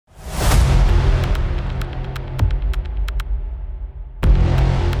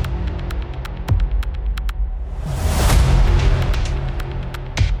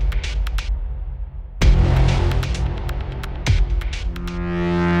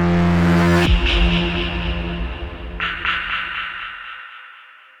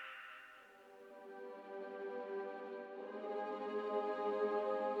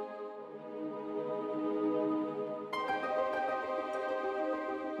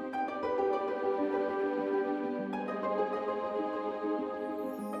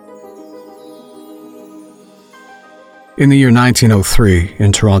In the year 1903,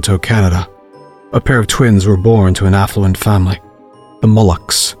 in Toronto, Canada, a pair of twins were born to an affluent family, the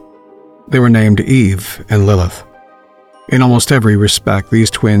Mullocks. They were named Eve and Lilith. In almost every respect,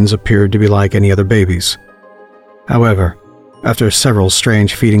 these twins appeared to be like any other babies. However, after several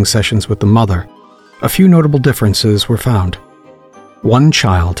strange feeding sessions with the mother, a few notable differences were found. One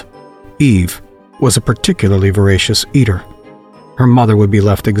child, Eve, was a particularly voracious eater. Her mother would be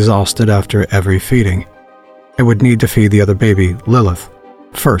left exhausted after every feeding, and would need to feed the other baby, Lilith,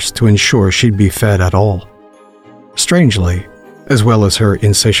 first to ensure she'd be fed at all. Strangely, as well as her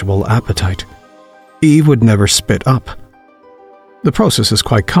insatiable appetite, Eve would never spit up. The process is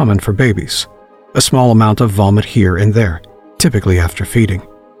quite common for babies, a small amount of vomit here and there, typically after feeding.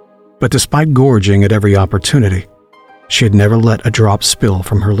 But despite gorging at every opportunity, she had never let a drop spill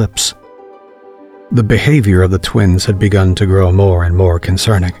from her lips. The behavior of the twins had begun to grow more and more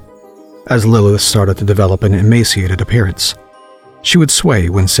concerning, as Lilith started to develop an emaciated appearance. She would sway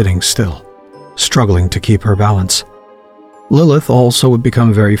when sitting still, struggling to keep her balance. Lilith also would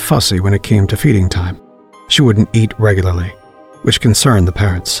become very fussy when it came to feeding time. She wouldn't eat regularly, which concerned the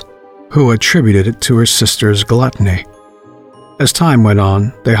parents, who attributed it to her sister's gluttony. As time went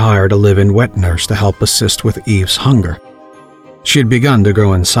on, they hired a live-in wet nurse to help assist with Eve's hunger. She had begun to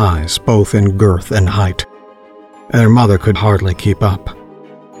grow in size, both in girth and height, and her mother could hardly keep up.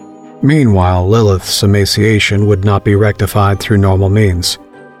 Meanwhile, Lilith's emaciation would not be rectified through normal means.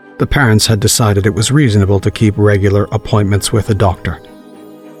 The parents had decided it was reasonable to keep regular appointments with a doctor.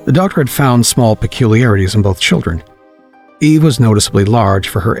 The doctor had found small peculiarities in both children. Eve was noticeably large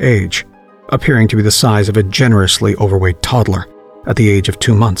for her age, appearing to be the size of a generously overweight toddler at the age of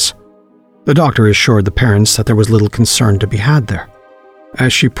 2 months. The doctor assured the parents that there was little concern to be had there,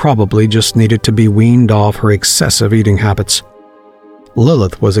 as she probably just needed to be weaned off her excessive eating habits.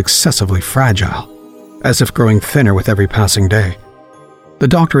 Lilith was excessively fragile, as if growing thinner with every passing day. The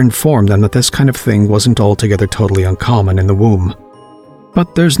doctor informed them that this kind of thing wasn't altogether totally uncommon in the womb.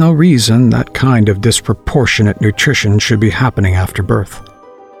 But there's no reason that kind of disproportionate nutrition should be happening after birth,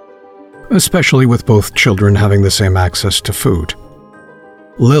 especially with both children having the same access to food.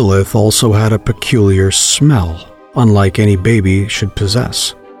 Lilith also had a peculiar smell, unlike any baby should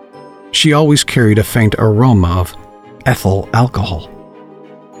possess. She always carried a faint aroma of ethyl alcohol.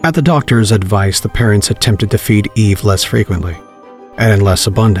 At the doctor's advice, the parents attempted to feed Eve less frequently, and in less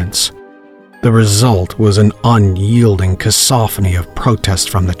abundance. The result was an unyielding cacophony of protest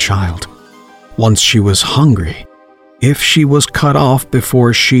from the child. Once she was hungry, if she was cut off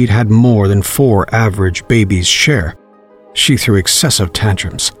before she'd had more than 4 average babies' share, she threw excessive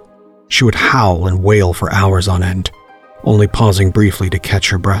tantrums. She would howl and wail for hours on end, only pausing briefly to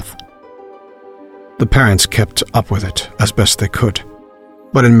catch her breath. The parents kept up with it as best they could,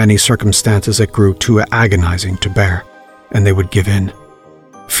 but in many circumstances it grew too agonizing to bear, and they would give in,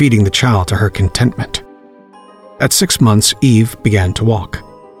 feeding the child to her contentment. At 6 months, Eve began to walk.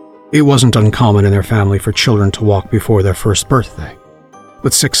 It wasn't uncommon in their family for children to walk before their first birthday,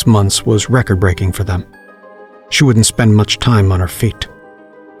 but 6 months was record-breaking for them. She wouldn't spend much time on her feet,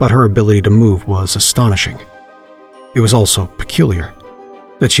 but her ability to move was astonishing. It was also peculiar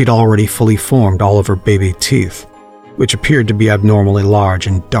that she'd already fully formed all of her baby teeth, which appeared to be abnormally large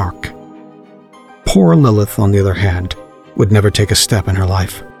and dark. Poor Lilith, on the other hand, would never take a step in her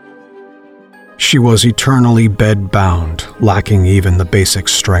life. She was eternally bed-bound, lacking even the basic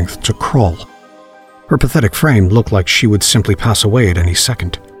strength to crawl. Her pathetic frame looked like she would simply pass away at any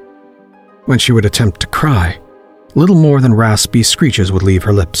second. When she would attempt to cry, little more than raspy screeches would leave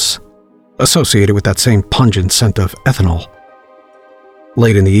her lips, associated with that same pungent scent of ethanol.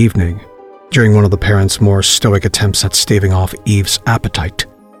 Late in the evening, during one of the parents' more stoic attempts at staving off Eve's appetite,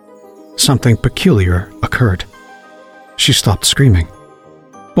 something peculiar occurred. She stopped screaming.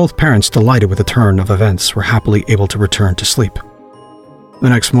 Both parents, delighted with the turn of events, were happily able to return to sleep. The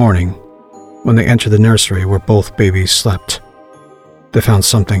next morning, when they entered the nursery where both babies slept, they found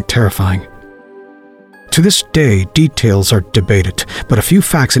something terrifying. To this day, details are debated, but a few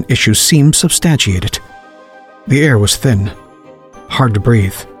facts and issues seem substantiated. The air was thin, hard to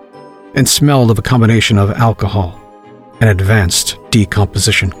breathe, and smelled of a combination of alcohol and advanced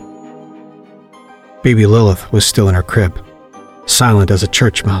decomposition. Baby Lilith was still in her crib, silent as a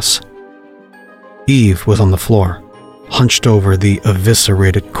church mouse. Eve was on the floor, hunched over the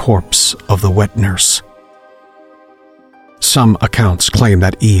eviscerated corpse of the wet nurse. Some accounts claim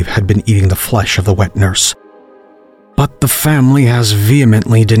that Eve had been eating the flesh of the wet nurse, but the family has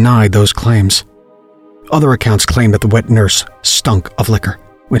vehemently denied those claims. Other accounts claim that the wet nurse stunk of liquor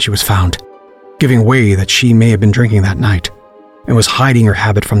when she was found, giving away that she may have been drinking that night and was hiding her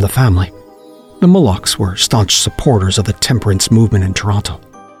habit from the family. The Mullocks were staunch supporters of the temperance movement in Toronto.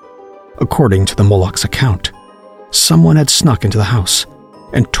 According to the Mullocks' account, someone had snuck into the house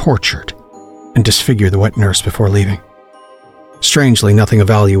and tortured and disfigured the wet nurse before leaving. Strangely, nothing of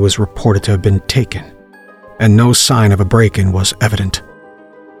value was reported to have been taken, and no sign of a break-in was evident.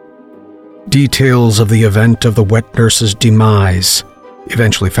 Details of the event of the wet nurse's demise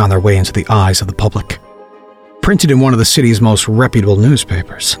eventually found their way into the eyes of the public. Printed in one of the city's most reputable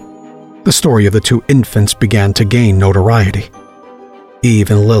newspapers, the story of the two infants began to gain notoriety. Eve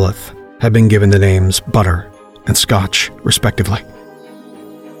and Lilith had been given the names Butter and Scotch, respectively.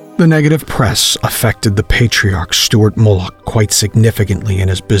 The negative press affected the patriarch Stuart Mullock quite significantly in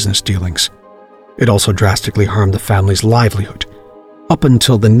his business dealings. It also drastically harmed the family's livelihood up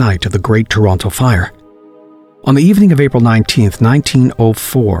until the night of the Great Toronto Fire. On the evening of April 19,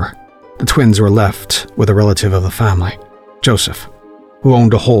 1904, the twins were left with a relative of the family, Joseph, who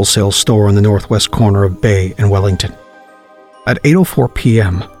owned a wholesale store on the northwest corner of Bay and Wellington. At 8:04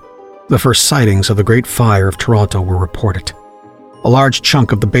 p.m., the first sightings of the Great Fire of Toronto were reported. A large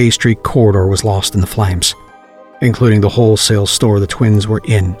chunk of the Bay Street corridor was lost in the flames, including the wholesale store the twins were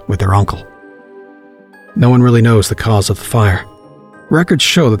in with their uncle. No one really knows the cause of the fire. Records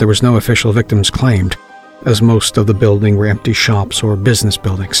show that there was no official victims claimed, as most of the building were empty shops or business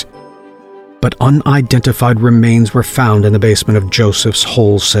buildings. But unidentified remains were found in the basement of Joseph's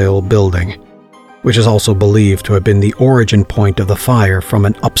wholesale building, which is also believed to have been the origin point of the fire from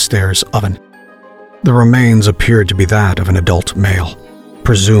an upstairs oven. The remains appeared to be that of an adult male,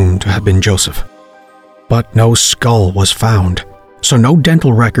 presumed to have been Joseph. But no skull was found, so no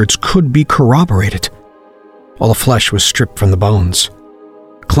dental records could be corroborated. All the flesh was stripped from the bones.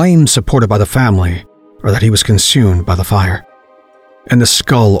 Claims supported by the family are that he was consumed by the fire, and the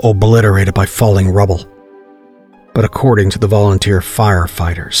skull obliterated by falling rubble. But according to the volunteer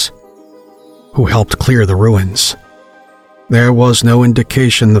firefighters who helped clear the ruins, there was no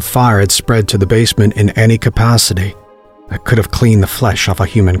indication the fire had spread to the basement in any capacity that could have cleaned the flesh off a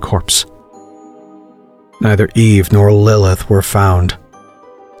human corpse. Neither Eve nor Lilith were found.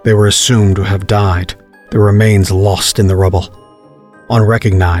 They were assumed to have died, their remains lost in the rubble,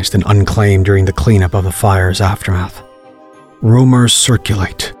 unrecognized and unclaimed during the cleanup of the fire's aftermath. Rumors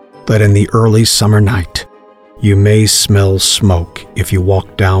circulate that in the early summer night, you may smell smoke if you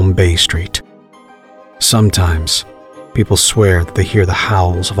walk down Bay Street. Sometimes, people swear that they hear the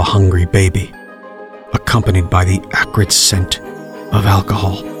howls of a hungry baby, accompanied by the acrid scent of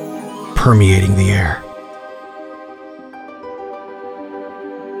alcohol permeating the air.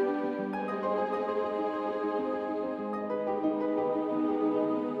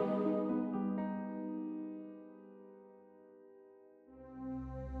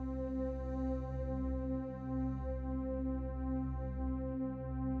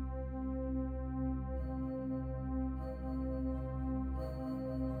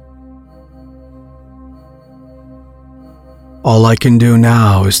 All I can do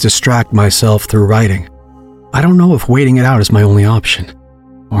now is distract myself through writing. I don't know if waiting it out is my only option,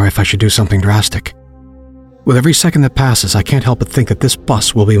 or if I should do something drastic. With every second that passes, I can't help but think that this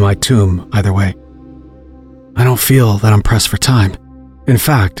bus will be my tomb either way. I don't feel that I'm pressed for time. In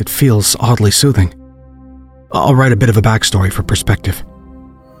fact, it feels oddly soothing. I'll write a bit of a backstory for perspective.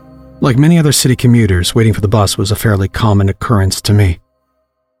 Like many other city commuters, waiting for the bus was a fairly common occurrence to me.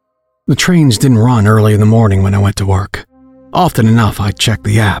 The trains didn't run early in the morning when I went to work. Often enough, I'd check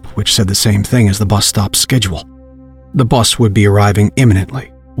the app, which said the same thing as the bus stop schedule. The bus would be arriving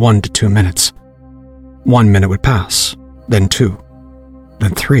imminently, 1 to 2 minutes. 1 minute would pass, then 2,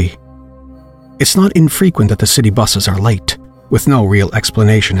 then 3. It's not infrequent that the city buses are late, with no real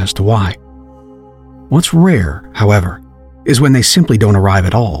explanation as to why. What's rare, however, is when they simply don't arrive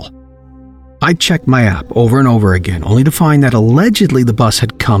at all. I checked my app over and over again, only to find that allegedly the bus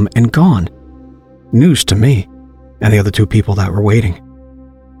had come and gone. News to me and the other 2 people that were waiting,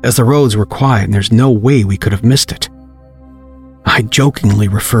 as the roads were quiet and there's no way we could have missed it. I jokingly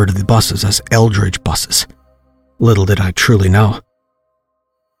refer to the buses as Eldridge buses. Little did I truly know.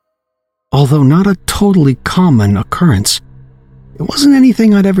 Although not a totally common occurrence, it wasn't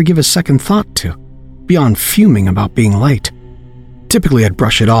anything I'd ever give a second thought to, beyond fuming about being late. Typically, I'd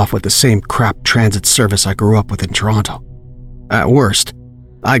brush it off with the same crap transit service I grew up with in Toronto. At worst,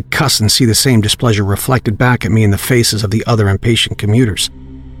 I'd cuss and see the same displeasure reflected back at me in the faces of the other impatient commuters,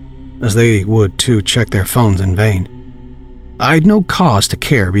 as they would too check their phones in vain. I had no cause to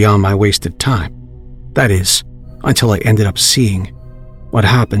care beyond my wasted time. That is, until I ended up seeing what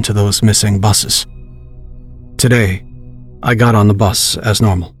happened to those missing buses. Today, I got on the bus as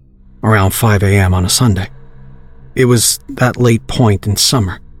normal, around 5 a.m. on a Sunday. It was that late point in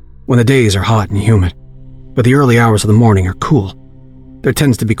summer, when the days are hot and humid, but the early hours of the morning are cool. There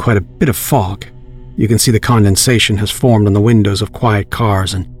tends to be quite a bit of fog. You can see the condensation has formed on the windows of quiet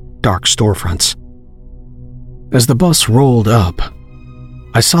cars and dark storefronts. As the bus rolled up,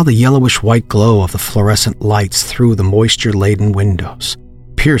 I saw the yellowish-white glow of the fluorescent lights through the moisture-laden windows,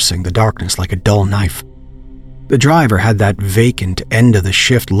 piercing the darkness like a dull knife. The driver had that vacant,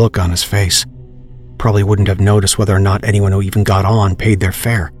 end-of-the-shift look on his face. Probably wouldn't have noticed whether or not anyone who even got on paid their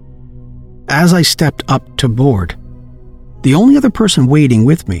fare. As I stepped up to board, the only other person waiting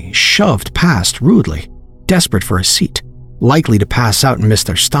with me shoved past rudely, desperate for a seat, likely to pass out and miss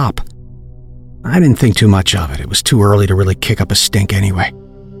their stop. I didn't think too much of it. It was too early to really kick up a stink anyway.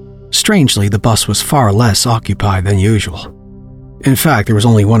 Strangely, the bus was far less occupied than usual. In fact, there was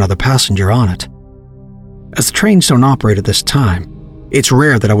only one other passenger on it. As the trains don't operate at this time, it's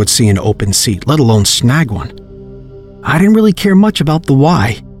rare that I would see an open seat, let alone snag one. I didn't really care much about the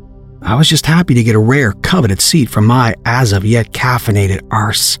why. I was just happy to get a rare, coveted seat from my as-of-yet caffeinated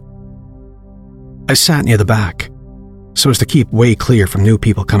arse. I sat near the back, so as to keep way clear from new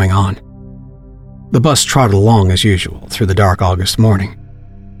people coming on. The bus trotted along as usual through the dark August morning.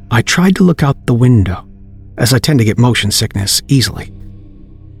 I tried to look out the window, as I tend to get motion sickness easily.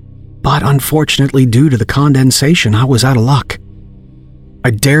 But unfortunately, due to the condensation, I was out of luck.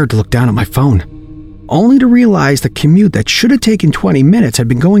 I dared to look down at my phone, only to realize the commute that should have taken 20 minutes had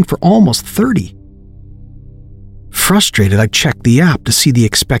been going for almost 30. Frustrated, I checked the app to see the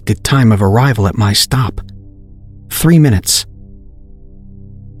expected time of arrival at my stop. 3 minutes.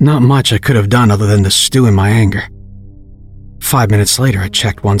 Not much I could have done other than to stew in my anger. 5 minutes later, I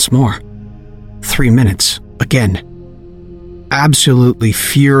checked once more. 3 minutes, again. Absolutely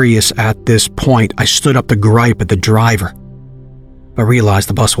furious at this point, I stood up to gripe at the driver. I realized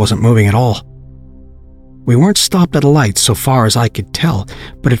the bus wasn't moving at all. We weren't stopped at a light so far as I could tell,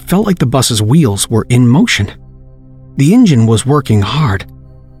 but it felt like the bus's wheels were in motion. The engine was working hard,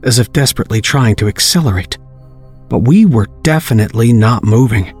 as if desperately trying to accelerate, but we were definitely not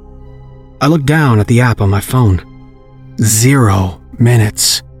moving. I looked down at the app on my phone. 0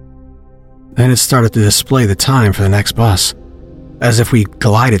 minutes. Then it started to display the time for the next bus, as if we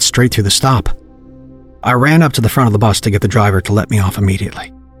glided straight through the stop. I ran up to the front of the bus to get the driver to let me off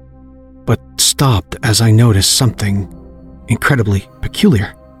immediately, but stopped as I noticed something incredibly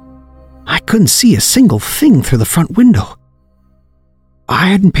peculiar. I couldn't see a single thing through the front window. I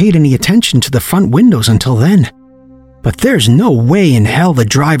hadn't paid any attention to the front windows until then, but there's no way in hell the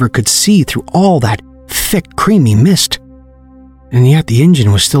driver could see through all that thick, creamy mist. And yet the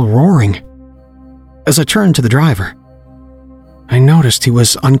engine was still roaring. As I turned to the driver, I noticed he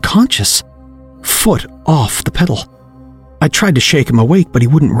was unconscious, foot off the pedal. I tried to shake him awake, but he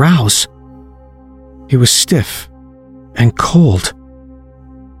wouldn't rouse. He was stiff and cold.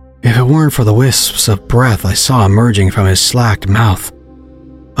 If it weren't for the wisps of breath I saw emerging from his slacked mouth,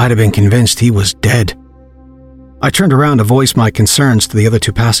 I'd have been convinced he was dead. I turned around to voice my concerns to the other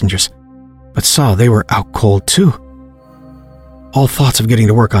 2 passengers, but saw they were out cold too. All thoughts of getting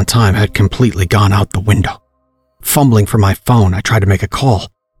to work on time had completely gone out the window. Fumbling for my phone, I tried to make a call.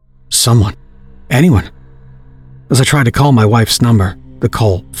 Someone. Anyone. As I tried to call my wife's number, the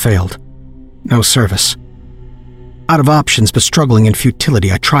call failed. No service. Out of options but struggling in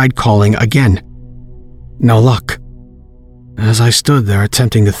futility, I tried calling again. No luck. As I stood there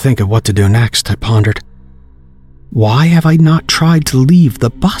attempting to think of what to do next, I pondered, why have I not tried to leave the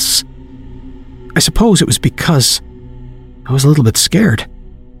bus? I suppose it was because I was a little bit scared.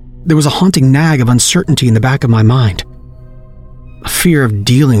 There was a haunting nag of uncertainty in the back of my mind. A fear of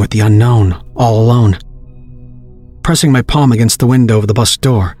dealing with the unknown, all alone. Pressing my palm against the window of the bus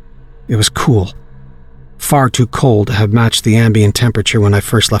door, it was cool. Far too cold to have matched the ambient temperature when I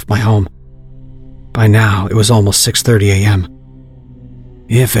first left my home. By now, it was almost 6:30 a.m.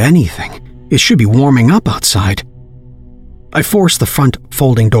 If anything, it should be warming up outside. I forced the front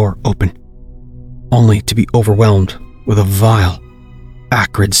folding door open, only to be overwhelmed with a vile,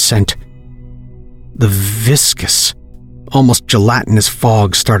 acrid scent. The viscous, almost gelatinous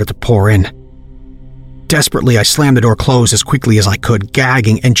fog started to pour in. Desperately, I slammed the door closed as quickly as I could,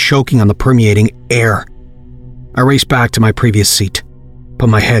 gagging and choking on the permeating air. I raced back to my previous seat, put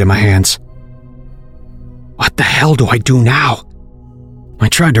my head in my hands. What the hell do I do now? I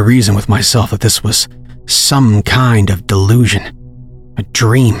tried to reason with myself that this was some kind of delusion, a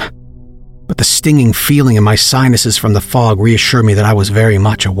dream. But the stinging feeling in my sinuses from the fog reassured me that I was very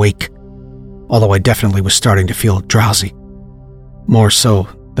much awake, although I definitely was starting to feel drowsy. More so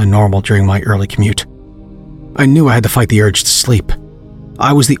than normal during my early commute. I knew I had to fight the urge to sleep.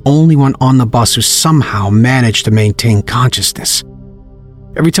 I was the only one on the bus who somehow managed to maintain consciousness.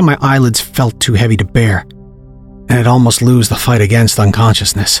 Every time my eyelids felt too heavy to bear, and I'd almost lose the fight against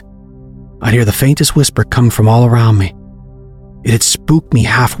unconsciousness, I'd hear the faintest whisper come from all around me. It had spooked me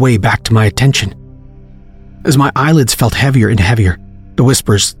halfway back to my attention. As my eyelids felt heavier and heavier, the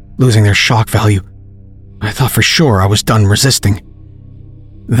whispers losing their shock value, I thought for sure I was done resisting.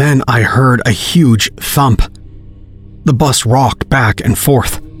 Then I heard a huge thump. The bus rocked back and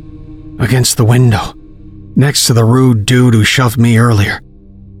forth against the window, next to the rude dude who shoved me earlier.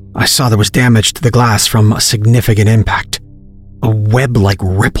 I saw there was damage to the glass from a significant impact, a web-like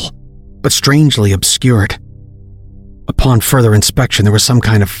ripple, but strangely obscured. Upon further inspection, there was some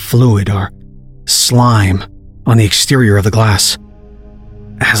kind of fluid or slime on the exterior of the glass.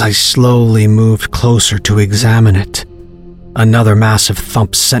 As I slowly moved closer to examine it, another massive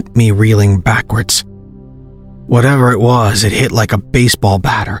thump sent me reeling backwards. Whatever it was, it hit like a baseball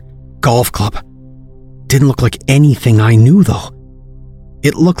bat or golf club. Didn't look like anything I knew, though.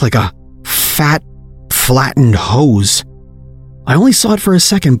 It looked like a fat, flattened hose. I only saw it for a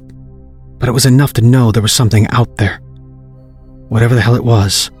second, but it was enough to know there was something out there. Whatever the hell it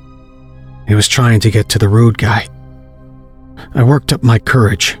was trying to get to the rude guy. I worked up my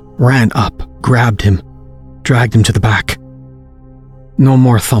courage, ran up, grabbed him, dragged him to the back. No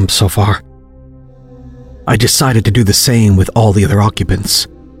more thumps so far. I decided to do the same with all the other occupants.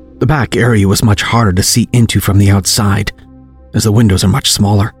 The back area was much harder to see into from the outside, as the windows are much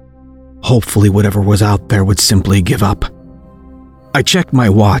smaller. Hopefully whatever was out there would simply give up. I checked my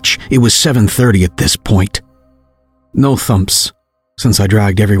watch. It was 7:30 at this point. No thumps, since I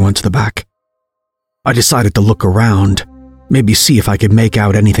dragged everyone to the back. I decided to look around, maybe see if I could make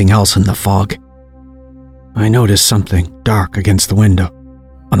out anything else in the fog. I noticed something dark against the window,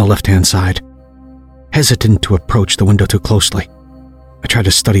 on the left-hand side. Hesitant to approach the window too closely, I tried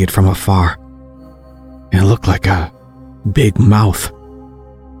to study it from afar. It looked like a big mouth,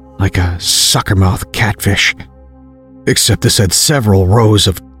 like a sucker-mouth catfish, except this had several rows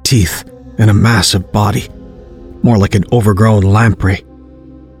of teeth and a massive body, more like an overgrown lamprey,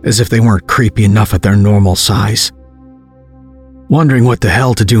 as if they weren't creepy enough at their normal size. Wondering what the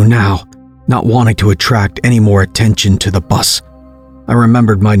hell to do now, not wanting to attract any more attention to the bus, I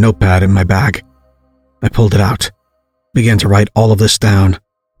remembered my notepad in my bag. I pulled it out, began to write all of this down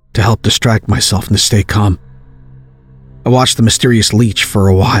to help distract myself and to stay calm. I watched the mysterious leech for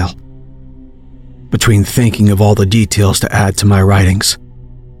a while, between thinking of all the details to add to my writings.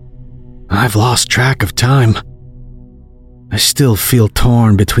 I've lost track of time. I still feel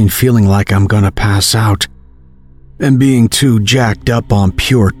torn between feeling like I'm gonna pass out and being too jacked up on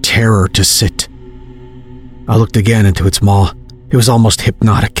pure terror to sit. I looked again into its maw. It was almost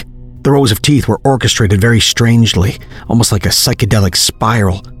hypnotic. The rows of teeth were orchestrated very strangely, almost like a psychedelic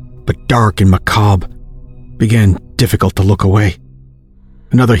spiral, but dark and macabre. Began difficult to look away.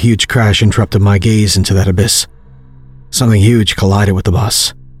 Another huge crash interrupted my gaze into that abyss. Something huge collided with the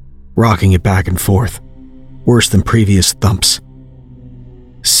bus, rocking it back and forth, worse than previous thumps.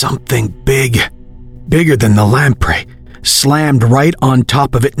 Something big, bigger than the lamprey, slammed right on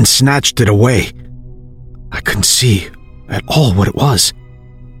top of it and snatched it away. I couldn't see at all what it was,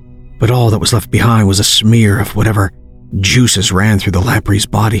 but all that was left behind was a smear of whatever juices ran through the lamprey's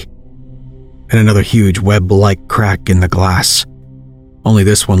body, and another huge web-like crack in the glass. Only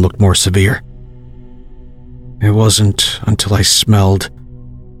this one looked more severe. It wasn't until I smelled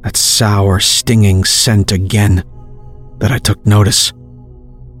that sour, stinging scent again that I took notice.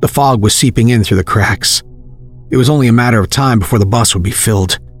 The fog was seeping in through the cracks. It was only a matter of time before the bus would be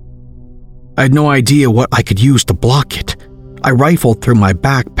filled. I had no idea what I could use to block it. I rifled through my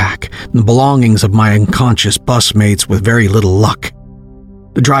backpack and the belongings of my unconscious busmates with very little luck.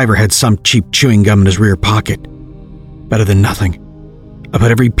 The driver had some cheap chewing gum in his rear pocket. Better than nothing. I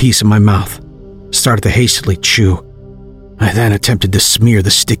put every piece in my mouth, started to hastily chew. I then attempted to smear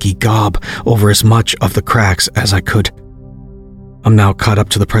the sticky gob over as much of the cracks as I could. I'm now caught up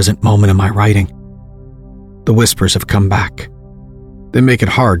to the present moment in my writing. The whispers have come back. They make it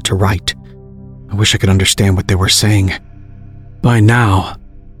hard to write. I wish I could understand what they were saying. By now,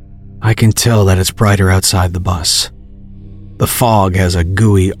 I can tell that it's brighter outside the bus. The fog has a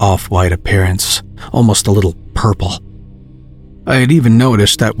gooey off-white appearance, almost a little purple. I had even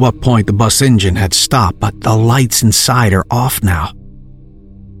noticed at what point the bus engine had stopped, but the lights inside are off now.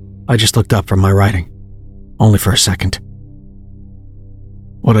 I just looked up from my writing, only for a second.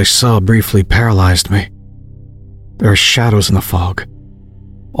 What I saw briefly paralyzed me. There are shadows in the fog,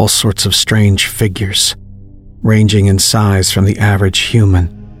 all sorts of strange figures, ranging in size from the average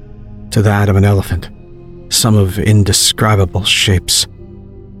human to that of an elephant, some of indescribable shapes.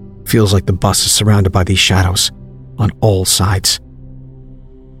 Feels like the bus is surrounded by these shadows on all sides.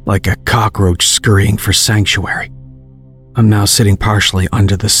 like a cockroach scurrying for sanctuary. I'm now sitting partially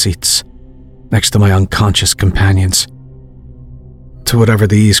under the seats, next to my unconscious companions. To whatever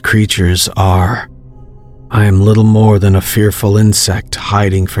these creatures are, I am little more than a fearful insect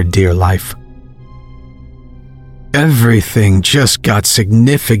hiding for dear life. Everything just got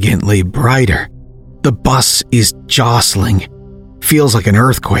significantly brighter. The bus is jostling. Feels like an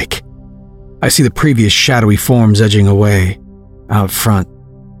earthquake. I see the previous shadowy forms edging away. Out front,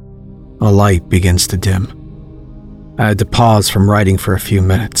 a light begins to dim. I had to pause from writing for a few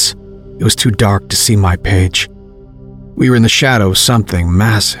minutes. It was too dark to see my page. We were in the shadow of something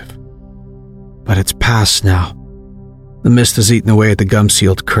massive. But it's past now. The mist has eaten away at the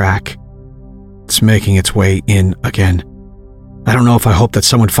gum-sealed crack. It's making its way in again. I don't know if I hope that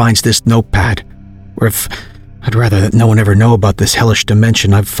someone finds this notepad, or if I'd rather that no one ever know about this hellish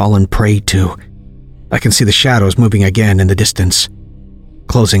dimension I've fallen prey to. I can see the shadows moving again in the distance.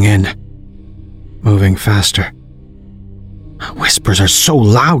 Closing in. Moving faster. Whispers are so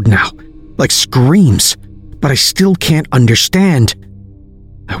loud now, like screams, but I still can't understand.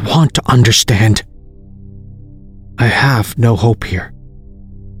 I want to understand. I have no hope here.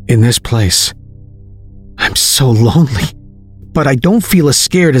 In this place. I'm so lonely, but I don't feel as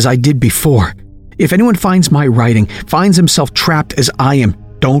scared as I did before. If anyone finds my writing, finds himself trapped as I am,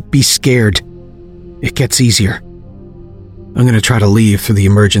 don't be scared. It gets easier. I'm going to try to leave through the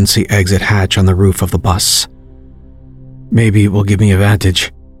emergency exit hatch on the roof of the bus. Maybe it will give me a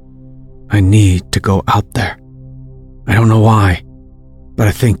vantage. I need to go out there. I don't know why, but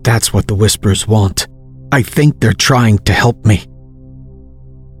I think that's what the whispers want. I think they're trying to help me.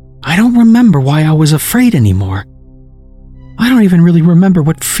 I don't remember why I was afraid anymore. I don't even really remember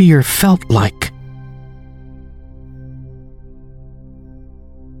what fear felt like.